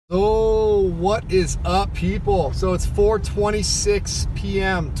what is up, people? So it's 4:26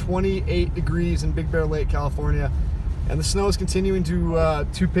 p.m., 28 degrees in Big Bear Lake, California, and the snow is continuing to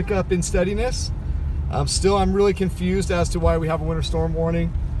pick up in steadiness. I'm really confused as to why we have a winter storm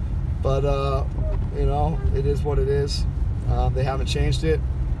warning, but you know, it is what it is. They haven't changed it,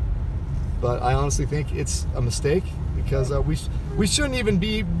 but I honestly think it's a mistake because we shouldn't even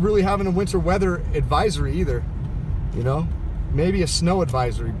be really having a winter weather advisory either. You know, maybe a snow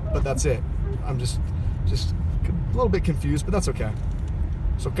advisory, but that's it. I'm just a little bit confused, but that's okay.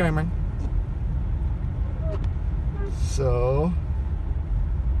 It's okay, man. So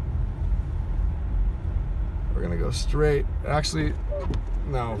we're gonna go straight. Actually,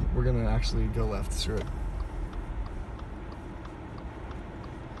 no, we're gonna actually go left. Screw it.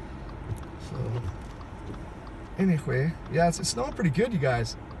 So anyway, yeah, it's snowing pretty good, you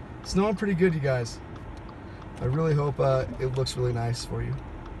guys. It's snowing pretty good, you guys. I really hope it looks really nice for you.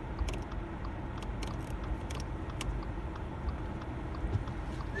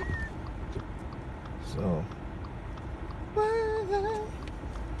 So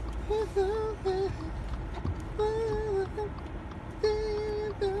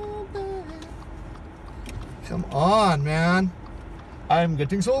come on, man. I'm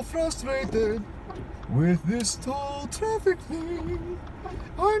getting so frustrated with this whole traffic thing.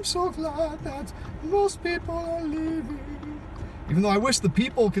 I'm so glad that most people are leaving. Even though I wish the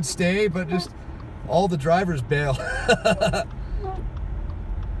people could stay, but just all the drivers bail.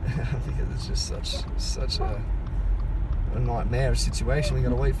 Because it's just such a nightmare situation. We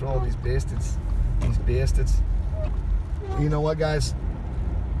gotta wait for all these bastards. You know what, guys?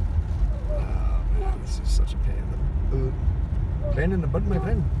 Oh man, this is such a pain in the boot. Pain in the butt, my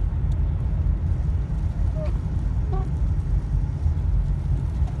friend.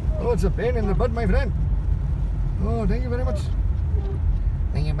 Oh, it's a pain in the butt, my friend. Oh, thank you very much.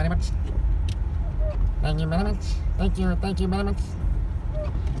 Thank you very much. Thank you very much. Thank you very much.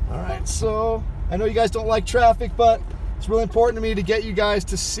 Alright, so I know you guys don't like traffic, but it's really important to me to get you guys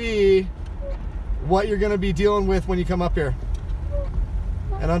to see what you're going to be dealing with when you come up here.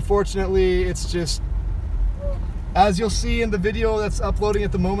 And unfortunately, it's just, as you'll see in the video that's uploading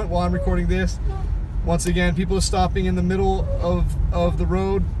at the moment while I'm recording this, once again, people are stopping in the middle of the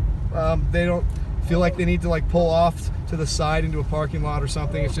road. They don't feel like they need to like pull off to the side into a parking lot or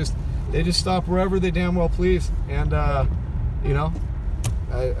something. It's just, they just stop wherever they damn well please. And you know,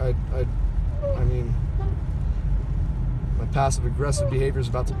 I mean, my passive aggressive behavior is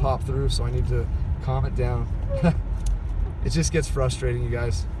about to pop through, so I need to calm it down. It just gets frustrating, you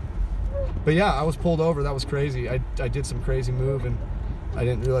guys. But yeah, I was pulled over. That was crazy. I did some crazy move and I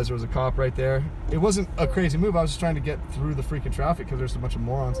didn't realize there was a cop right there. It wasn't a crazy move. I was just trying to get through the freaking traffic because there's a bunch of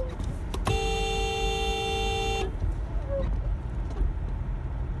morons.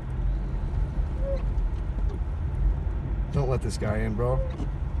 Don't let this guy in, bro.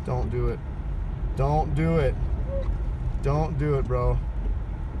 Don't do it. Don't do it. Don't do it, bro.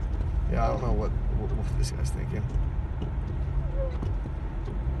 Yeah, I don't know what this guy's thinking.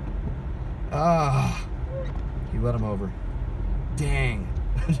 Ah, he let him over. Dang.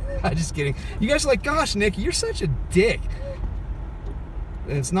 I'm just kidding. You guys are like, gosh, Nick, you're such a dick.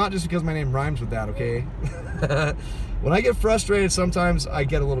 And it's not just because my name rhymes with that, okay? When I get frustrated, sometimes I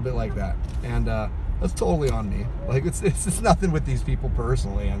get a little bit like that. And that's totally on me. Like, it's nothing with these people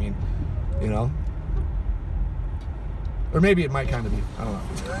personally. I mean, you know. Or maybe it might kind of be. I don't know.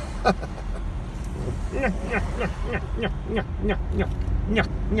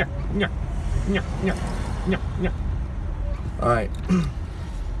 All right.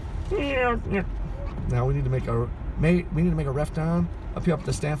 Now we need to make a left turn up here up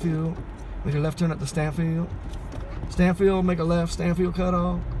to Stanfield. Make a left turn up to Stanfield. Stanfield, make a left. Stanfield cut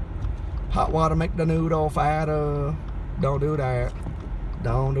off. Hot water make the noodle fatter. Don't do that.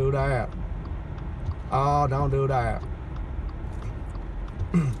 Don't do that. Oh, don't do that.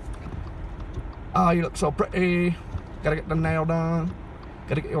 Oh, you look so pretty. Gotta get the nail done.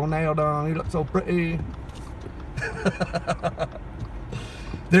 Gotta get your nail done. You look so pretty.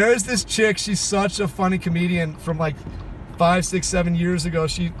 There is this chick, she's such a funny comedian from like 5, 6, 7 years ago.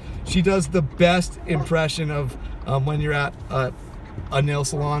 She does the best impression of when you're at a nail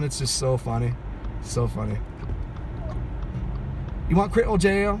salon. It's just so funny. So funny. You want crystal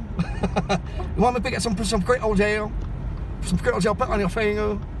gel? You want me to pick up some crystal gel? Some crystal gel put on your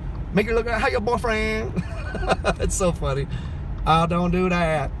finger. Make it look like how your boyfriend. It's so funny. Oh, don't do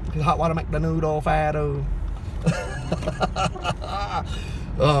that. Cause hot water make the noodle fatter.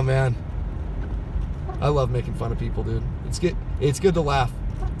 Oh man, I love making fun of people, dude. It's good to laugh.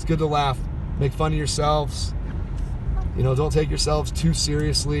 It's good to laugh. Make fun of yourselves. You know, don't take yourselves too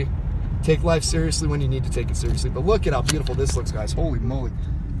seriously. take life seriously when you need to take it seriously. But look at how beautiful this looks, guys. Holy moly.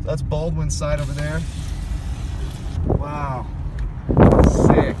 That's Baldwin's side over there. Wow.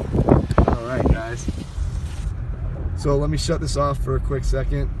 Sick. All right, guys. So let me shut this off for a quick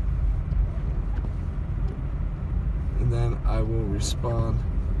second. And then I will respond.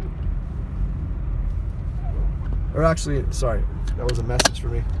 Or actually, sorry, that was a message for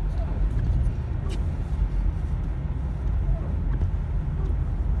me.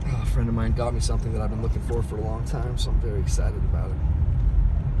 Oh, a friend of mine got me something that I've been looking for a long time, so I'm very excited about it.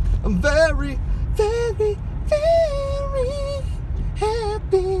 I'm very, very, very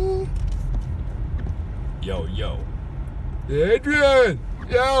happy. Yo, yo. Adrian!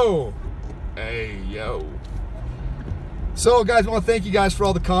 Yo! Hey, yo. So, guys, I want to thank you guys for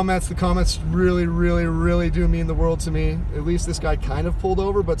all the comments. The comments really, really, really do mean the world to me. At least this guy kind of pulled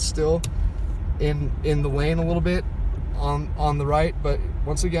over, but still in the lane a little bit on the right. But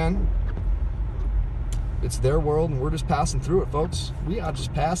once again, it's their world, and we're just passing through it, folks. We are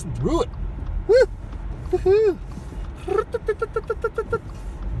just passing through it. Woo! Woohoo! Let's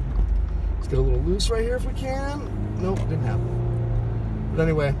get a little loose right here if we can. Nope, didn't happen. But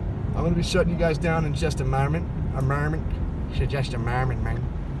anyway, I'm going to be shutting you guys down in just a moment. A moment. Just a moment, man.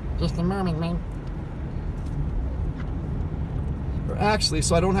 Just a moment, man. Or actually,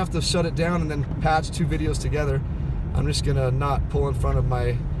 so I don't have to shut it down and then patch 2 videos together, I'm just going to not pull in front of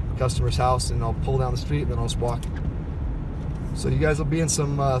my customer's house, and I'll pull down the street and then I'll just walk. So you guys will be in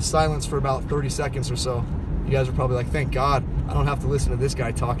some silence for about 30 seconds or so. You guys are probably like, thank God I don't have to listen to this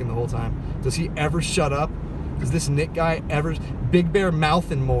guy talking the whole time. Does he ever shut up? Does this Nikk guy ever? Big Bear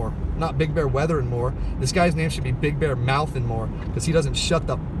Mouth and More. Not Big Bear Weather and More. This guy's name should be Big Bear Mouth and More, because he doesn't shut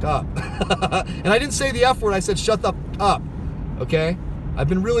the up. And I didn't say the F word, I said shut the up. Okay? I've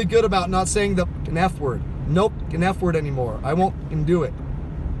been really good about not saying the F word. Nope, an F word anymore. I won't do it.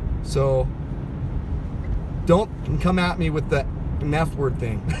 So don't come at me with the F word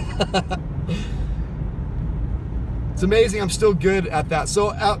thing. It's amazing I'm still good at that.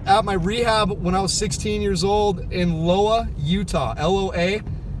 So at my rehab when I was 16 years old in Loa, Utah, L-O-A,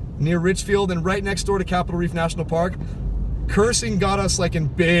 near Richfield and right next door to Capitol Reef National Park, cursing got us like in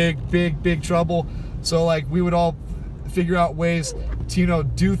big trouble. So like we would all figure out ways to, you know,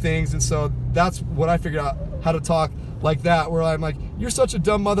 do things. And so that's what I figured out, how to talk like that, where I'm like, you're such a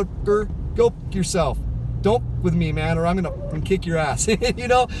dumb motherfucker, go f yourself. Don't with me, man, or I'm gonna kick your ass. You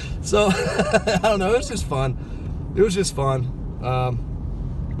know? So I don't know, it was just fun. It was just fun.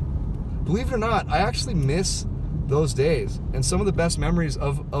 Believe it or not, I actually miss those days, and some of the best memories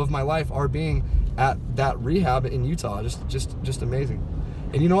of my life are being at that rehab in Utah. Just amazing.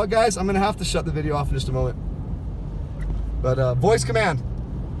 And you know what, guys? I'm gonna have to shut the video off in just a moment. But voice command.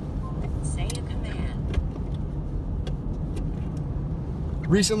 Say a command.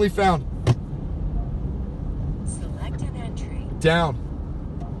 Recently found. Select an entry. Down.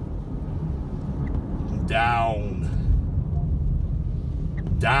 Down.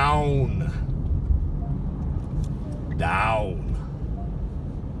 Down. Down.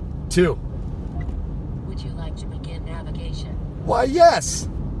 2. Would you like to begin navigation? Why, yes.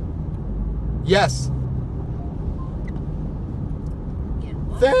 Yes.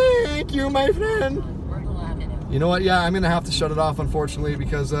 Thank you, my friend. You know what? Yeah, I'm going to have to shut it off, unfortunately,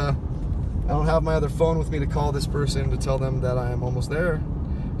 because I don't have my other phone with me to call this person to tell them that I am almost there.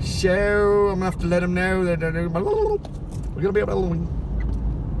 So I'm going to have to let them know that we're going to be able to...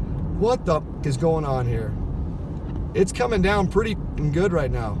 What the f is going on here? It's coming down pretty good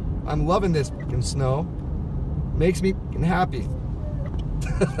right now. I'm loving this snow. Makes me happy.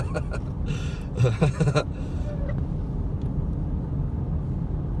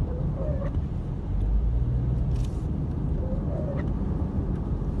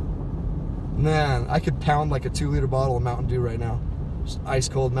 Man, I could pound like a 2-liter bottle of Mountain Dew right now. Just ice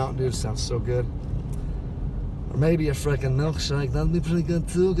cold Mountain Dew sounds so good. Or maybe a freaking milkshake. That'd be pretty good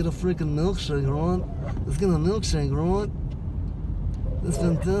too. Get a freaking milkshake, right? Let's get a milkshake, right? That's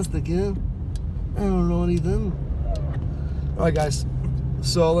fantastic, yeah? Alrighty then. Alright, guys.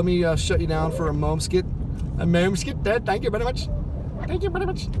 So let me shut you down for a momskit. A momskit. Thank you very much. Thank you very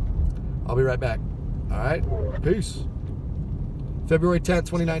much. I'll be right back. Alright? Peace. February 10th,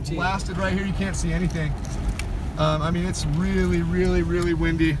 2019. Blasted right here. You can't see anything. I mean, it's really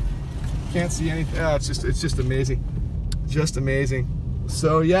windy. Can't see anything. Oh, it's just amazing. Just amazing.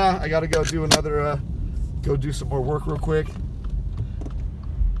 So yeah, I gotta go do another, go do some more work real quick.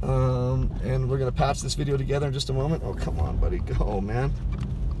 And we're gonna patch this video together in just a moment. Oh, come on, buddy, go, man.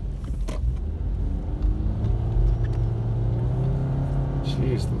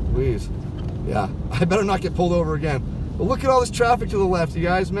 Jeez Louise. Yeah, I better not get pulled over again. But look at all this traffic to the left, you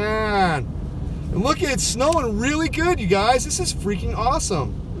guys, man. And look, it's snowing really good, you guys. This is freaking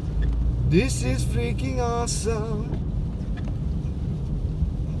awesome. This is freaking awesome.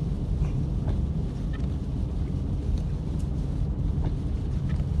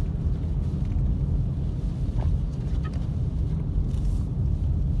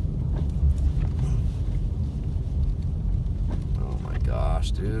 Oh my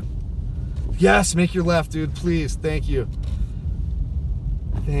gosh, dude. Yes, make your left, dude, please. Thank you.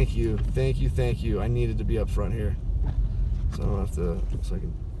 Thank you, thank you, thank you. I needed to be up front here, so I don't have to, so I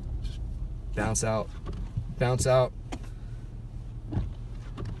can just bounce out, bounce out.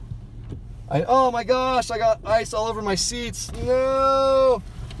 Oh my gosh, I got ice all over my seats. No,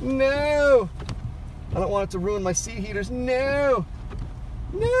 no. I don't want it to ruin my seat heaters. No,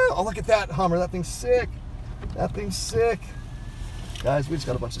 no. Oh, look at that Hummer. That thing's sick. That thing's sick. Guys, we just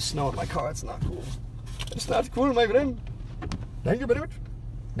got a bunch of snow in my car. It's not cool. It's not cool, my friend. Thank you very much.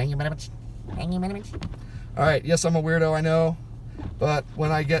 Thank you very much. Thank you very much. All right, yes, I'm a weirdo, I know. But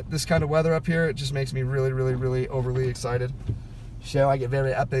when I get this kind of weather up here, it just makes me really, really, really overly excited. So I get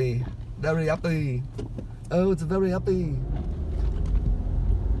very happy. Very happy. Oh, it's very happy.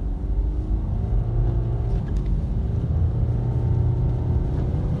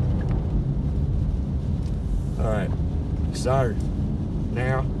 All right, so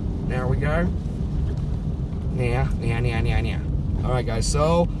now we go. Now. All right, guys,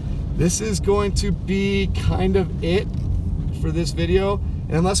 so this is going to be kind of it for this video.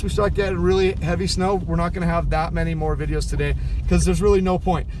 And unless we start getting really heavy snow, we're not going to have that many more videos today because there's really no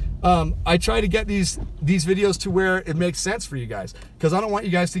point. I try to get these videos to where it makes sense for you guys because I don't want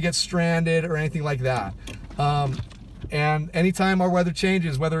you guys to get stranded or anything like that. And anytime our weather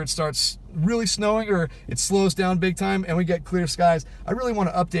changes, whether it starts really snowing or it slows down big time and we get clear skies, I really want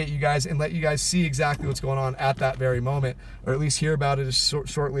to update you guys and let you guys see exactly what's going on at that very moment, or at least hear about it as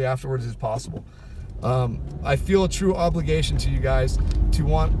shortly afterwards as possible. I feel a true obligation to you guys to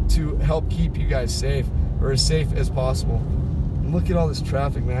want to help keep you guys safe, or as safe as possible. And look at all this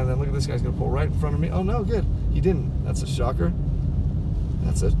traffic, man. Then look at this guy's gonna pull right in front of me. Oh no, good. He didn't. That's a shocker.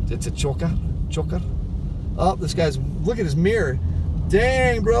 It's a choker. Oh, this guy's, look at his mirror.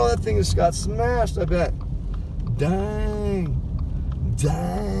 Dang, bro, that thing just got smashed, I bet. Dang,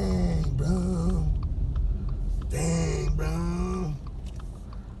 bro. Dang, bro.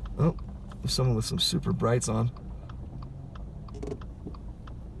 Oh, there's someone with some super brights on.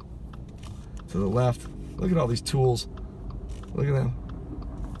 To the left. Look at all these tools. Look at them.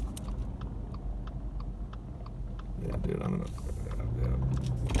 Yeah, dude, I'm gonna...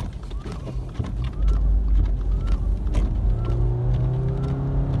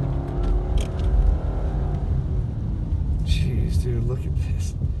 Jeez, dude, look at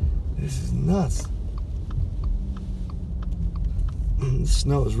this. This is nuts. The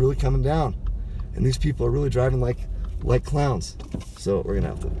snow is really coming down, and these people are really driving like clowns. So we're gonna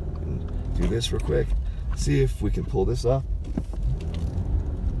have to do this real quick. See if we can pull this off.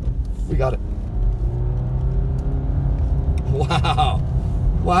 We got it. Wow.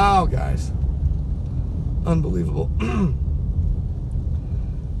 Wow, guys. Unbelievable.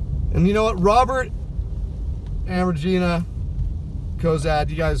 And you know what? Robert and Regina Kozad,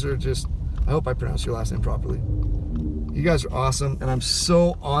 you guys are just, I hope I pronounced your last name properly. You guys are awesome, and I'm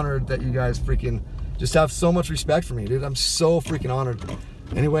so honored that you guys freaking just have so much respect for me, dude. I'm so freaking honored.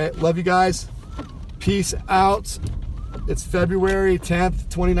 Anyway, love you guys. Peace out. It's February 10th,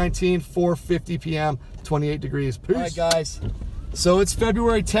 2019, 4:50 p.m., 28 degrees. Peace. All right, guys. So it's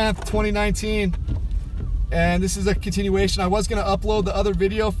February 10th, 2019, and this is a continuation. I was going to upload the other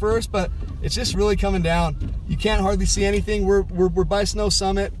video first, but it's just really coming down. You can't hardly see anything. We're by Snow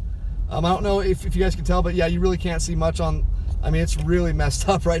Summit. I don't know if you guys can tell, but yeah, you really can't see much on, I mean, it's really messed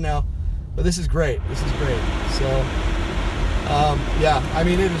up right now. But this is great. This is great. So, yeah, I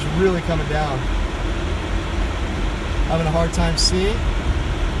mean, it is really coming down. Having a hard time seeing.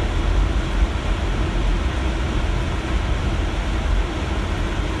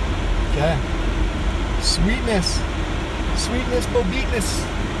 Okay. Sweetness. Sweetness, bobeatness.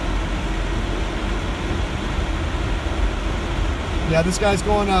 Yeah, this guy's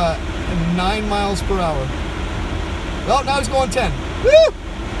going 9 miles per hour. Oh, now he's going 10. Woo!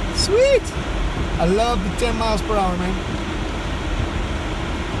 Sweet! I love the 10 miles per hour, man.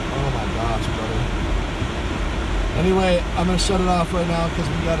 Oh my gosh, brother. Anyway, I'm gonna shut it off right now because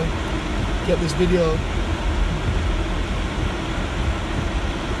we gotta get this video.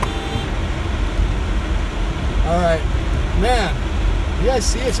 Alright, man, you guys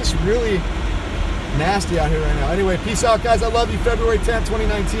see it's just really nasty out here right now. Anyway, peace out, guys. I love you. February 10th,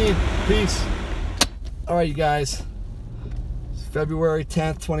 2019. Peace. Alright, you guys. February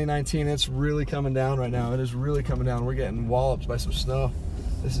 10th, 2019. It's really coming down right now. It is really coming down. We're getting walloped by some snow.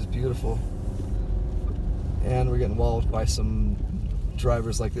 This is beautiful. And we're getting walloped by some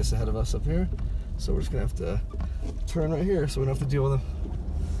drivers like this ahead of us up here. So we're just gonna have to turn right here so we don't have to deal with them.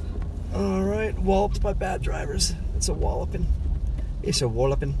 All right, walloped by bad drivers. It's a walloping. It's a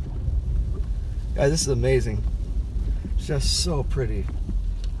walloping. Guys, this is amazing. It's just so pretty.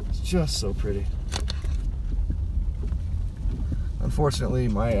 It's just so pretty. Unfortunately,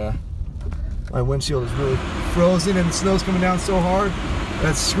 my windshield is really frozen and the snow's coming down so hard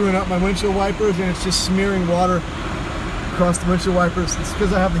that's screwing up my windshield wipers, and it's just smearing water across the windshield wipers. It's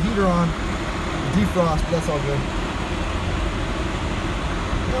because I have the heater on, defrost, but that's all good.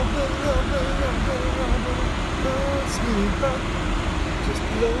 Just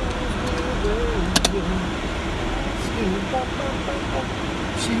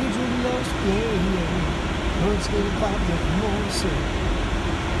children loves playing. Let's get it back with more soon.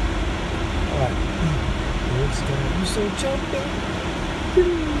 Alright. It's gonna be so jumping.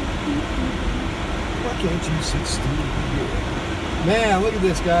 Why can't you sit still? Man, look at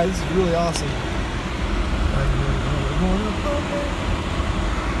this, guys. This is really awesome.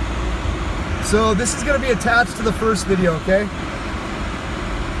 So this is gonna be attached to the first video, okay?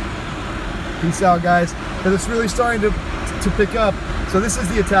 Peace out, guys. Because it's really starting to pick up. So this is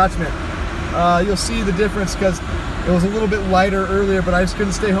the attachment. You'll see the difference because it was a little bit lighter earlier, but I just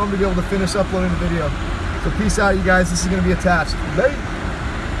couldn't stay home to be able to finish uploading the video. So peace out, you guys. This is going to be attached. Bye.